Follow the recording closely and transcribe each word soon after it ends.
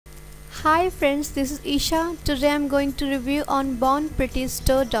Hi friends, this is Isha. Today I'm going to review on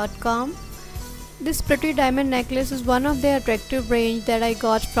BornPrettystore.com. This pretty diamond necklace is one of the attractive range that I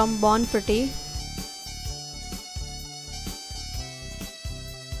got from Born Pretty.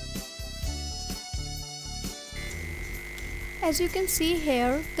 As you can see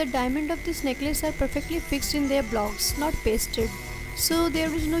here, the diamond of this necklace are perfectly fixed in their blocks, not pasted. So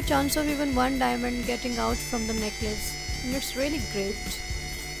there is no chance of even one diamond getting out from the necklace. And it's really great.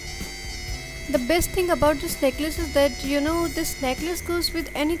 The best thing about this necklace is that this necklace goes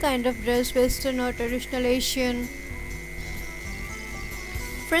with any kind of dress, western or traditional Asian.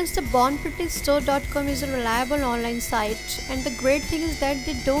 Friends, the BornPrettystore.com is a reliable online site, and the great thing is that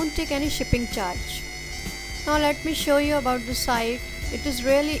they don't take any shipping charge. Now let me show you about the site. It is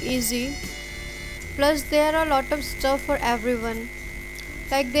really easy. Plus there are a lot of stuff for everyone.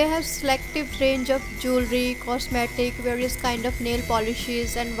 Like they have selective range of jewelry, cosmetic, various kind of nail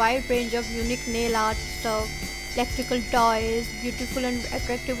polishes and wide range of unique nail art stuff, electrical toys, beautiful and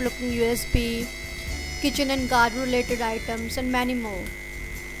attractive looking USB, kitchen and garden related items and many more.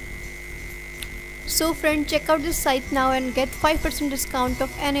 So friend, check out this site now and get 5% discount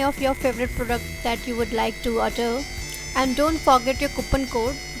of any of your favorite product that you would like to order. And don't forget your coupon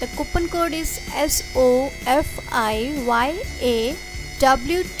code. The coupon code is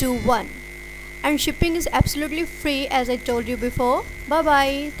SOFIYAW21 and shipping is absolutely free as I told you before. Bye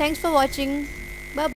bye. Thanks for watching.